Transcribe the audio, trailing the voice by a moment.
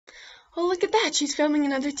Oh, look at that, she's filming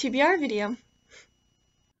another TBR video.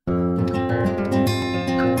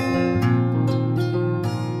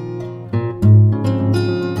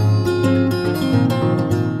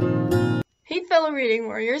 Hey fellow reading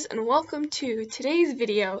warriors, and welcome to today's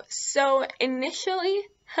video. So initially,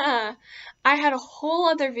 I had a whole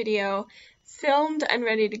other video filmed and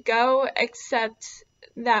ready to go, except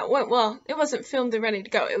that, well, it wasn't filmed and ready to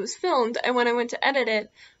go. It was filmed, and when I went to edit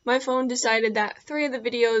it, my phone decided that 3 of the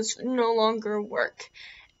videos no longer work.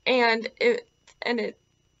 And it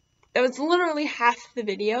was literally half the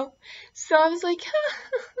video. So I was like,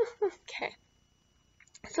 okay.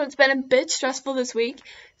 So it's been a bit stressful this week,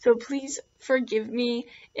 so please forgive me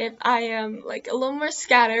if I am like a little more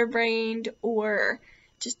scatterbrained or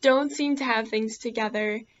just don't seem to have things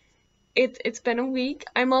together. It's been a week.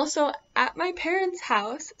 I'm also at my parents'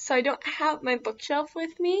 house, so I don't have my bookshelf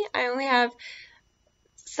with me. I only have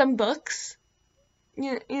some books,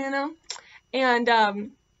 you know,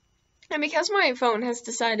 and because my phone has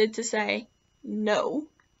decided to say, no,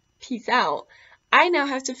 peace out, I now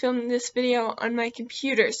have to film this video on my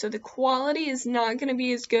computer, so the quality is not going to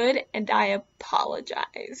be as good, and I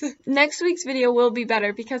apologize. Next week's video will be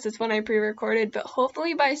better because it's one I pre-recorded, but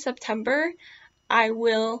hopefully by September, I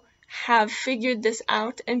will have figured this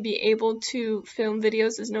out and be able to film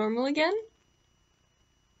videos as normal again.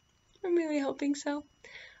 I'm really hoping so.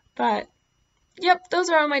 But, yep, those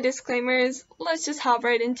are all my disclaimers. Let's just hop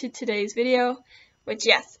right into today's video, which,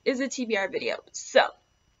 yes, is a TBR video. So,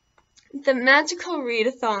 the Magical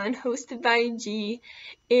Readathon, hosted by G,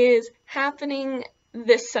 is happening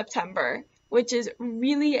this September, which is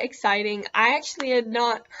really exciting. I actually had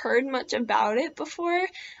not heard much about it before.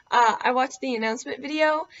 I watched the announcement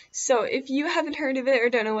video, so if you haven't heard of it or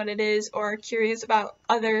don't know what it is or are curious about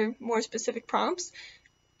other more specific prompts,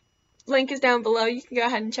 link is down below. You can go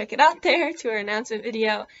ahead and check it out there to her announcement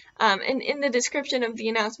video. And in the description of the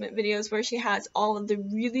announcement videos where she has all of the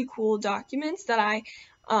really cool documents that I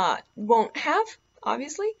won't have,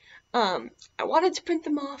 obviously. I wanted to print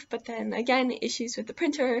them off, but then again, issues with the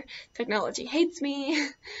printer, technology hates me.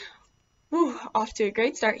 Whew, off to a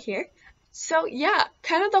great start here. So yeah,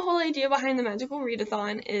 kind of the whole idea behind the Magical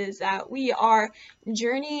Readathon is that we are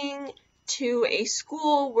journeying to a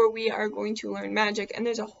school where we are going to learn magic, and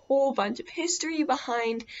there's a whole bunch of history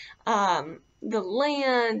behind the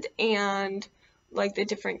land and like the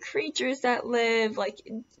different creatures that live. Like,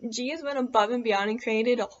 G has went above and beyond and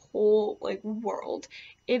created a whole like world.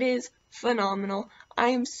 It is phenomenal. I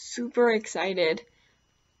am super excited.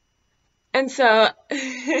 And so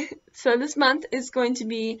so this month is going to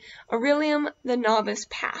be Aurelium the Novice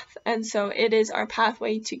Path, and so it is our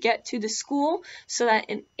pathway to get to the school so that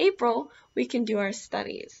in April we can do our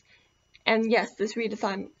studies. And yes, this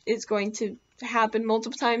readathon is going to happen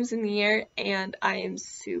multiple times in the year, and I am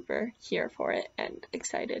super here for it and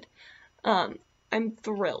excited. I'm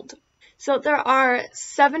thrilled. So there are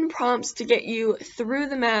 7 prompts to get you through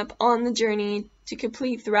the map on the journey to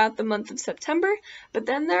complete throughout the month of September, but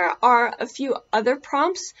then there are a few other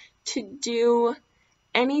prompts to do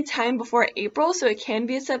any time before April, so it can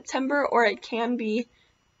be in September or it can be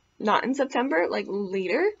not in September, like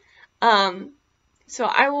later. So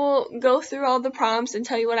I will go through all the prompts and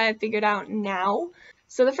tell you what I have figured out now.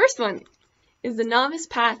 So the first one is the Novice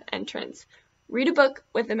Path entrance. Read a book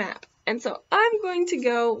with a map. And so I'm going to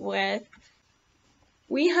go with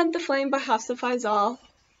We Hunt the Flame by Hafsa Faizal.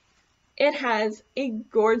 It has a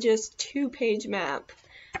gorgeous 2-page map.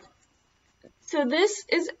 So this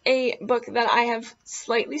is a book that I have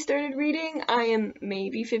slightly started reading. I am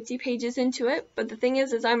maybe 50 pages into it, but the thing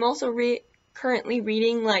is I'm also currently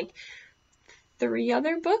reading like 3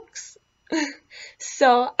 other books.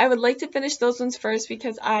 So I would like to finish those ones first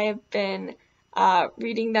because I have been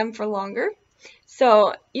reading them for longer.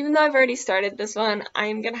 So even though I've already started this one,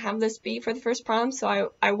 I'm going to have this be for the first prompt,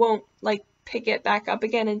 so I won't like pick it back up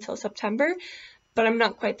again until September, but I'm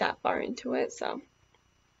not quite that far into it, so.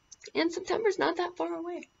 And September's not that far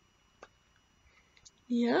away.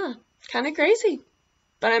 Yeah, kind of crazy.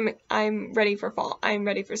 But I'm ready for fall. I'm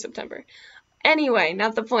ready for September. Anyway,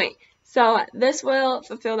 not the point. So this will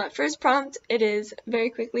fulfill that first prompt. It is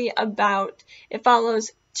very quickly about, it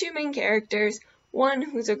follows 2 main characters. One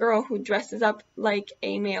who's a girl who dresses up like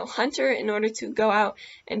a male hunter in order to go out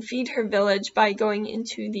and feed her village by going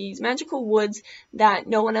into these magical woods that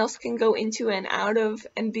no one else can go into and out of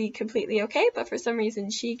and be completely okay, but for some reason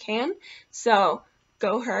she can. So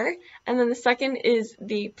go her. And then the second is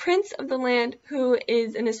the prince of the land, who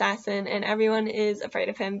is an assassin, and everyone is afraid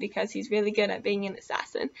of him because he's really good at being an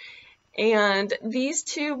assassin. And these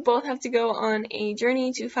 2 both have to go on a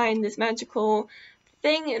journey to find this magical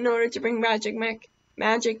thing in order to bring magic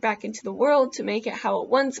magic back into the world to make it how it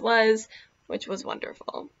once was, which was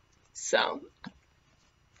wonderful. So,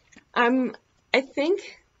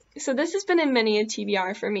 so this has been in many a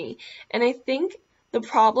TBR for me, and I think the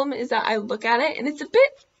problem is that I look at it and it's a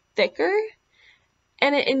bit thicker,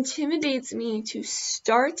 and it intimidates me to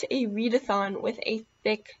start a readathon with a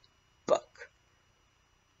thick book.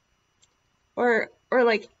 Or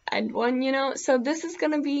like end one, you know? So this is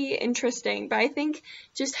going to be interesting, but I think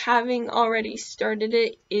just having already started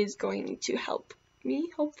it is going to help me,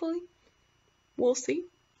 hopefully. We'll see.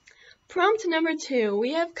 Prompt number 2,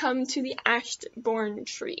 we have come to the Ashbourne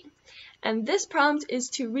Tree. And this prompt is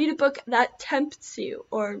to read a book that tempts you,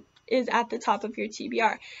 or is at the top of your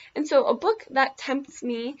TBR. And so a book that tempts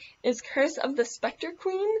me is Curse of the Spectre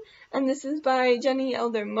Queen, and this is by Jenny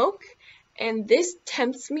Elder Moak. And this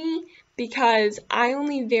tempts me because I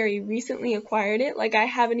only very recently acquired it. Like, I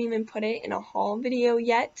haven't even put it in a haul video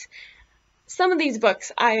yet. Some of these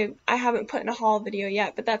books I haven't put in a haul video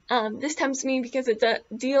yet, but this tempts me because it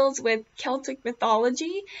deals with Celtic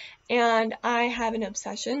mythology, and I have an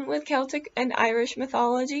obsession with Celtic and Irish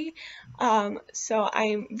mythology, so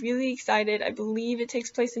I'm really excited. I believe it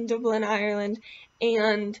takes place in Dublin, Ireland,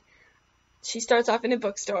 and she starts off in a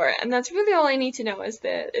bookstore, and that's really all I need to know is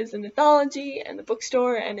the mythology and the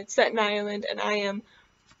bookstore, and it's set in Ireland, and I am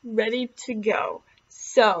ready to go.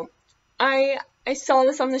 So, I saw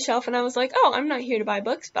this on the shelf and I was like, oh, I'm not here to buy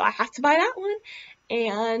books, but I have to buy that one.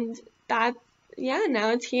 And now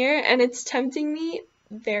it's here and it's tempting me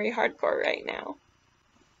very hardcore right now.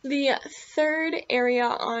 The third area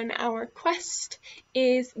on our quest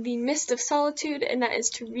is the Mist of Solitude, and that is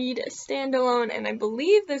to read a standalone, and I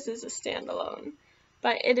believe this is a standalone.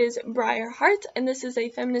 But it is Briarheart, and this is a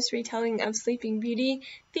feminist retelling of Sleeping Beauty,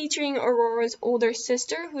 featuring Aurora's older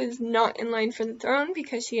sister, who is not in line for the throne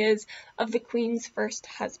because she is of the Queen's first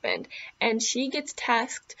husband. And she gets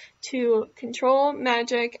tasked to control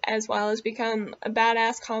magic as well as become a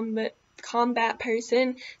badass combat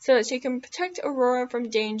person so that she can protect Aurora from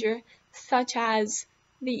danger, such as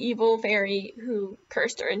the evil fairy who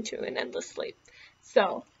cursed her into an endless sleep.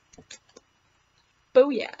 So,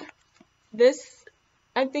 booyah. This,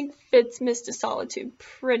 I think, fits Mist of Solitude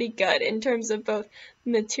pretty good in terms of both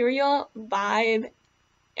material, vibe,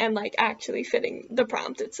 and like actually fitting the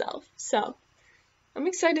prompt itself. So, I'm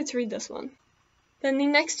excited to read this one. Then the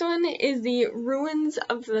next one is the Ruins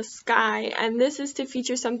of the Sky, and this is to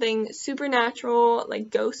feature something supernatural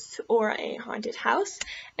like ghosts or a haunted house.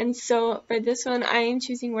 And so for this one, I am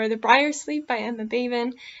choosing Where the Briars Sleep by Emma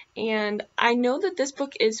Bavin, and I know that this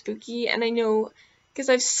book is spooky, and I know because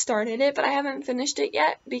I've started it, but I haven't finished it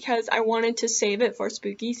yet because I wanted to save it for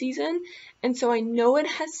spooky season. And so I know it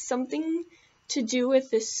has something to do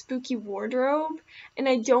with this spooky wardrobe, and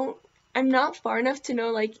I'm not far enough to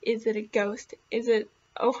know, like, is it a ghost? Is it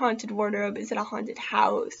a haunted wardrobe? Is it a haunted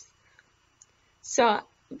house? So,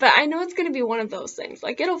 but I know it's going to be one of those things.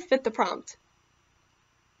 Like, it'll fit the prompt.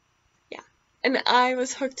 Yeah. And I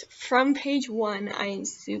was hooked from page 1. I am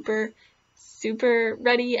super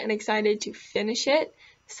ready and excited to finish it.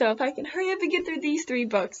 So if I can hurry up and get through these 3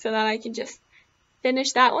 books so that I can just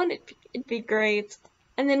finish that one, it'd be great.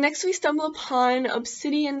 And then next we stumble upon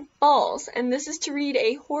Obsidian Falls, and this is to read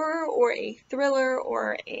a horror or a thriller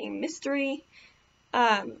or a mystery,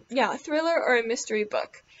 a thriller or a mystery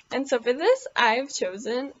book. And so for this, I've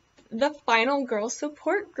chosen The Final Girl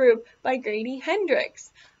Support Group by Grady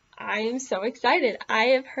Hendrix. I am so excited. I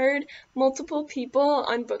have heard multiple people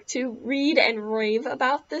on BookTube read and rave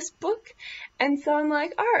about this book, and so I'm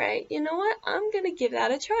like, alright, you know what, I'm gonna give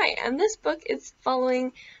that a try. And this book is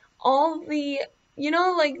following all the,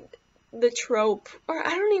 like the trope, or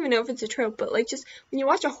I don't even know if it's a trope, but like just when you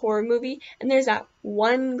watch a horror movie and there's that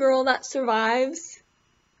one girl that survives,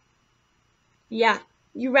 yeah,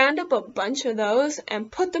 you round up a bunch of those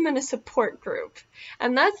and put them in a support group.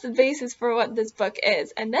 And that's the basis for what this book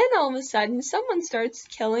is. And then all of a sudden, someone starts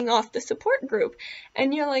killing off the support group.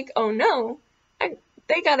 And you're like, oh no,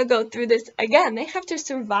 they gotta go through this again. They have to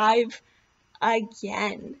survive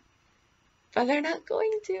again. But they're not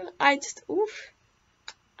going to. I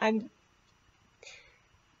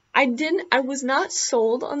was not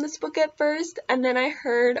sold on this book at first. And then I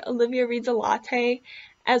heard Olivia Reads a Latte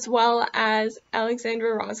as well as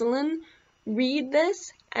Alexandra Rosalind read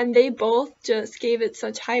this, and they both just gave it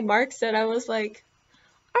such high marks that I was like,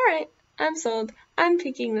 alright, I'm sold. I'm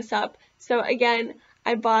picking this up. So again,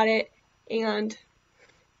 I bought it, and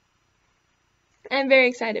I'm very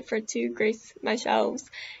excited for it to grace my shelves.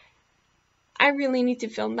 I really need to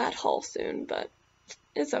film that haul soon, but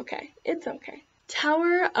it's okay. It's okay.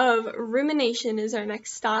 Tower of Rumination is our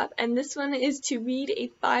next stop, and this one is to read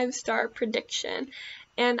a 5-star prediction.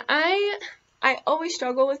 And I always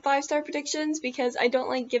struggle with 5-star predictions because I don't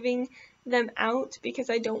like giving them out because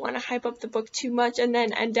I don't want to hype up the book too much and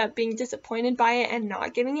then end up being disappointed by it and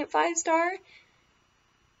not giving it 5-star.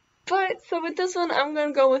 But, so with this one, I'm going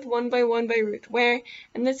to go with One by One by Ruth Ware,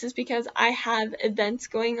 and this is because I have events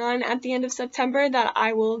going on at the end of September that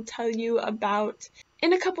I will tell you about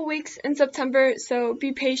in a couple weeks in September, so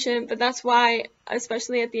be patient, but that's why,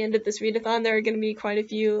 especially at the end of this readathon, there are going to be quite a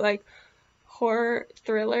few, like, horror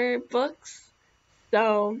thriller books,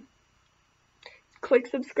 so click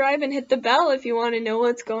subscribe and hit the bell if you want to know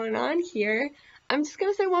what's going on here. I'm just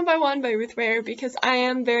going to say One by One by Ruth Ware because I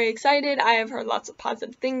am very excited. I have heard lots of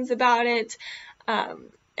positive things about it.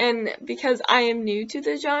 And because I am new to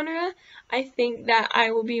the genre, I think that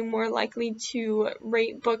I will be more likely to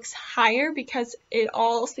rate books higher because it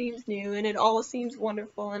all seems new and it all seems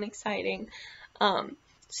wonderful and exciting.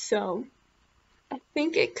 So I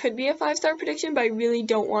think it could be a 5-star prediction, but I really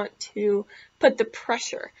don't want to put the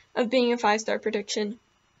pressure of being a 5-star prediction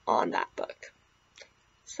on that book.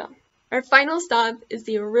 So our final stop is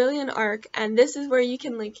the Aurelian Arc, and this is where you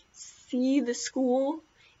can like see the school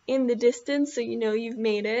in the distance so you know you've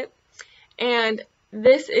made it. And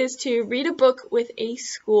this is to read a book with a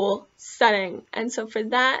school setting. And so for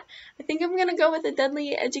that, I think I'm going to go with A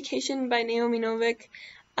Deadly Education by Naomi Novik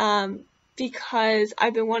because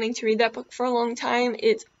I've been wanting to read that book for a long time.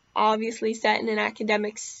 It's obviously set in an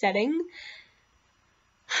academic setting.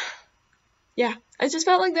 Yeah, I just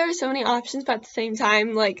felt like there were so many options, but at the same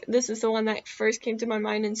time, like, this is the one that first came to my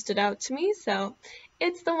mind and stood out to me, so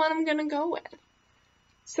it's the one I'm gonna go with.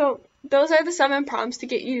 So, those are the 7 prompts to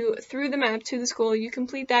get you through the map to the school. You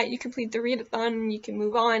complete that, you complete the readathon, and you can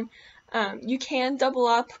move on. You can double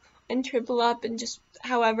up and triple up and just,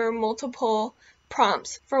 however, multiple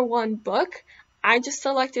prompts for one book. I just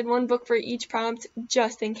selected one book for each prompt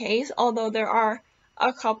just in case, although there are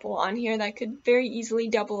a couple on here that could very easily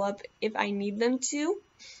double up if I need them to.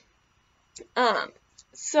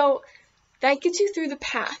 So that gets you through the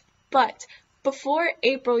path, but before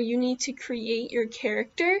April you need to create your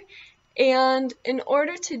character, and in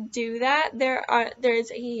order to do that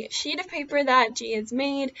there's a sheet of paper that G has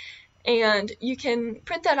made, and you can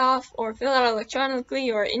print that off or fill it out electronically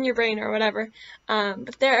or in your brain or whatever,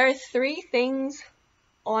 but there are 3 things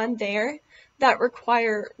on there that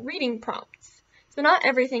require reading prompts. So not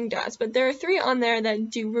everything does, but there are 3 on there that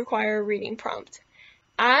do require a reading prompt.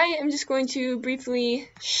 I am just going to briefly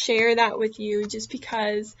share that with you just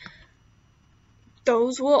because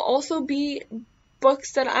those will also be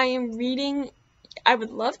books that I am reading. I would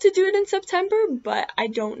love to do it in September, but I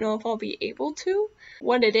don't know if I'll be able to.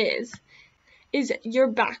 What it is your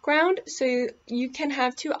background. So you can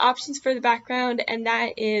have 2 options for the background, and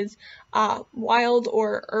that is wild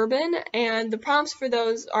or urban, and the prompts for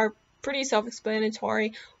those are pretty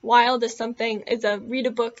self-explanatory. Wild is a read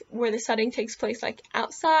a book where the setting takes place like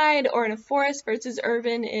outside or in a forest, versus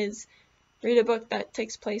urban is read a book that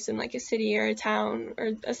takes place in like a city or a town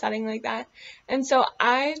or a setting like that. And so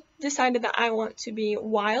I decided that I want to be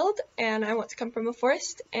wild and I want to come from a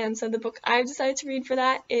forest, and so the book I've decided to read for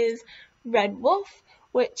that is Red Wolf,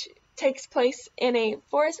 which takes place in a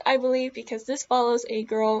forest, I believe, because this follows a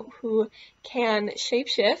girl who can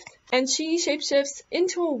shapeshift, and she shapeshifts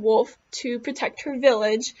into a wolf to protect her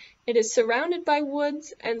village. It is surrounded by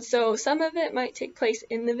woods, and so some of it might take place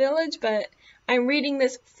in the village, but I'm reading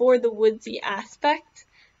this for the woodsy aspect.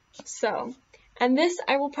 So, and this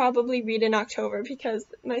I will probably read in October because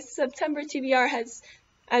my September TBR has,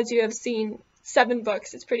 as you have seen, 7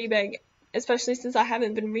 books. It's pretty big, especially since I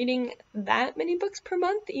haven't been reading that many books per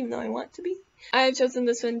month, even though I want to be. I have chosen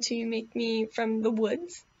this one to make me from the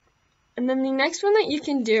woods. And then the next one that you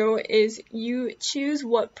can do is you choose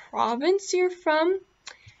what province you're from.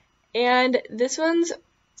 And this one's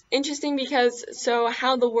interesting because, so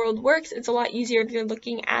how the world works, it's a lot easier if you're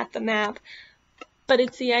looking at the map. But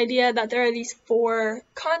it's the idea that there are these 4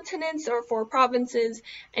 continents or 4 provinces,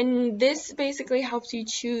 and this basically helps you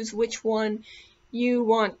choose which one you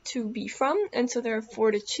want to be from. And so there are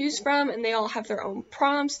 4 to choose from, and they all have their own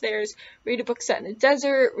prompts. There's read a book set in a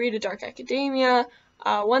desert, read a dark academia,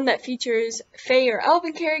 one that features fae or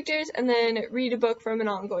elven characters, and then read a book from an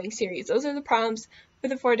ongoing series. Those are the prompts for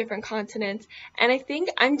the 4 different continents. And I think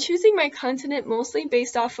I'm choosing my continent mostly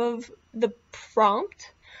based off of the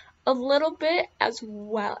prompt a little bit, as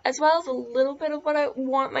well as a little bit of what I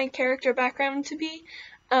want my character background to be.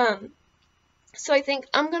 So I think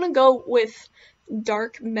I'm gonna go with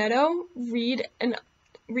Dark Meadow, read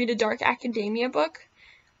a dark academia book,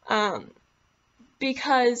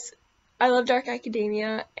 because I love dark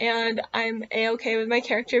academia, and I'm a-okay with my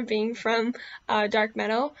character being from Dark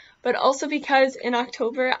Meadow, but also because in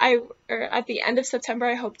October, or at the end of September,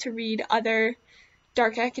 I hope to read other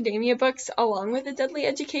dark academia books along with A Deadly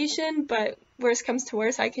Education, but worst comes to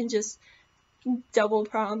worst, I can just double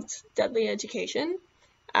prompt Deadly Education.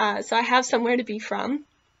 So I have somewhere to be from.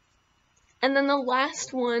 And then the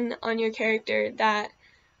last one on your character that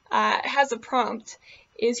has a prompt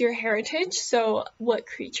is your heritage, so what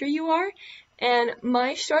creature you are. And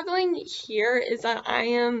my struggling here is that I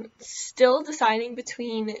am still deciding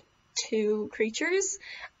between two creatures.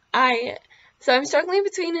 So I'm struggling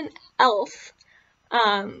between an elf,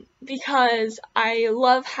 because I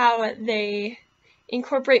love how they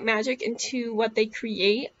incorporate magic into what they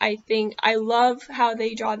create. I love how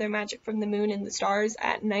they draw their magic from the moon and the stars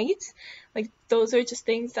at night. Like, those are just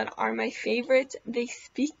things that are my favorite. They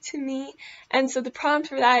speak to me. And so the prompt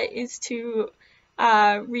for that is to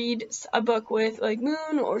read a book with like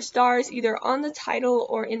moon or stars either on the title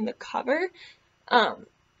or in the cover.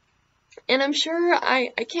 And I'm sure,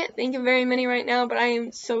 I can't think of very many right now, but I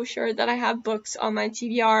am so sure that I have books on my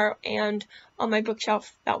TBR and on my bookshelf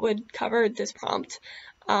that would cover this prompt.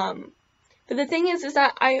 But the thing is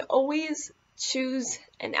that I always choose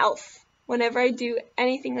an elf whenever I do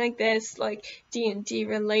anything like this, like D&D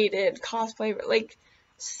related, cosplay, like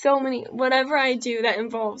so many, whatever I do that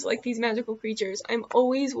involves like these magical creatures, I'm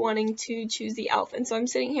always wanting to choose the elf. And so I'm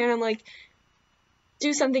sitting here and I'm like,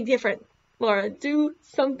 do something different, Laura, do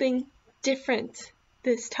something different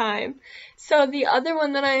this time. So the other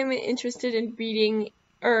one that I'm interested in reading,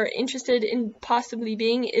 or interested in possibly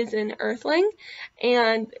being, is an earthling,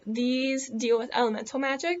 and these deal with elemental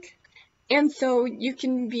magic. And so you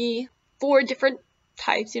can be 4 different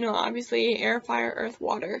types, you know, obviously air, fire, earth,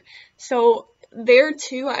 water. So there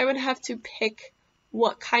too, I would have to pick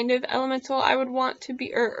what kind of elemental I would want to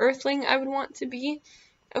be, or earthling I would want to be.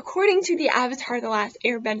 According to the Avatar: The Last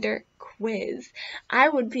Airbender quiz, I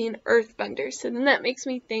would be an earthbender. So then that makes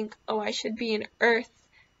me think, oh, I should be an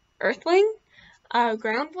earthling,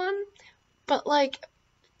 ground one. But like,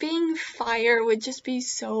 being fire would just be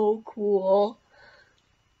so cool.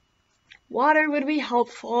 Water would be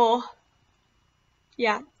helpful.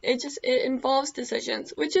 Yeah, it involves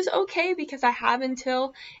decisions, which is okay because I have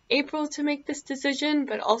until April to make this decision,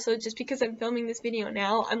 but also just because I'm filming this video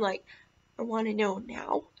now, I'm like, I want to know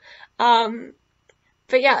now.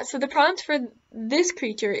 But yeah, so the prompt for this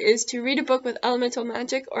creature is to read a book with elemental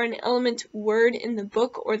magic or an element word in the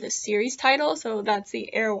book or the series title. So that's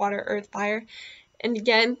the air, water, earth, fire. And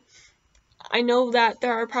again, I know that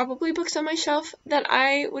there are probably books on my shelf that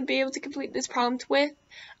I would be able to complete this prompt with.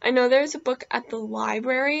 I know there's a book at the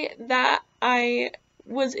library that I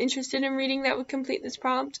was interested in reading that would complete this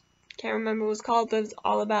prompt. Can't remember what it was called, but it was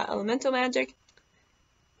all about elemental magic.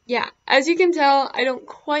 Yeah, as you can tell, I don't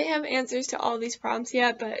quite have answers to all these prompts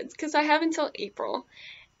yet, but it's because I have until April.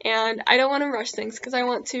 And I don't want to rush things because I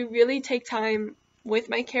want to really take time with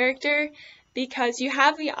my character, because you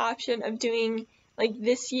have the option of doing, like,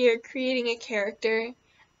 this year creating a character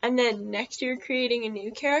and then next year creating a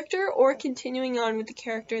new character, or continuing on with the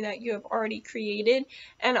character that you have already created.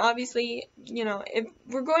 And obviously, you know, if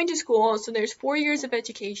we're going to school, so there's 4 years of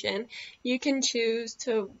education, you can choose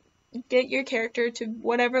to get your character to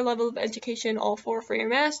whatever level of education, all 4 for your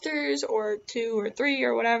masters, or 2 or 3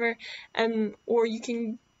 or whatever, or you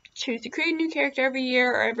can choose to create a new character every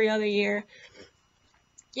year or every other year.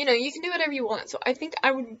 You know, you can do whatever you want. So I think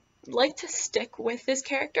I would like to stick with this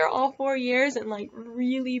character all 4 years and like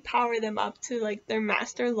really power them up to like their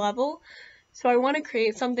master level. So I want to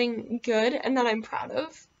create something good and that I'm proud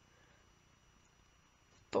of.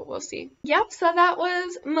 But we'll see. Yep, so that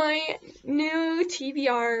was my new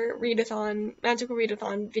TBR readathon, magical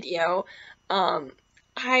readathon video.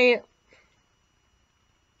 I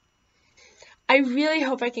really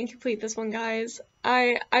hope I can complete this one, guys.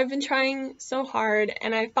 I've been trying so hard,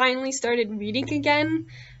 and I finally started reading again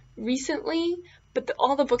recently, but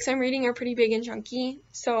all the books I'm reading are pretty big and chunky,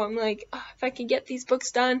 so I'm like, oh, if I could get these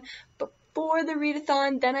books done before the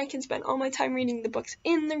readathon, then I can spend all my time reading the books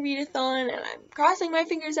in the readathon, and I'm crossing my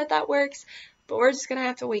fingers that works, but we're just gonna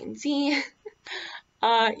have to wait and see.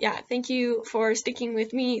 Yeah, thank you for sticking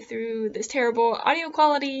with me through this terrible audio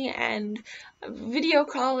quality and video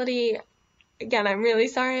quality. Again, I'm really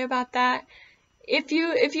sorry about that. If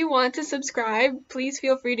you want to subscribe, please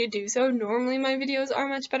feel free to do so. Normally my videos are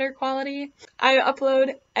much better quality. I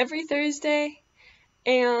upload every Thursday,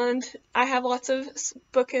 and I have lots of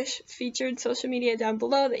bookish featured social media down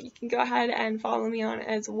below that you can go ahead and follow me on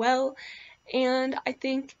as well. And I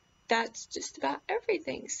think that's just about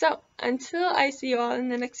everything. So until I see you all in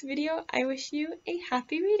the next video, I wish you a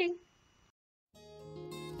happy reading.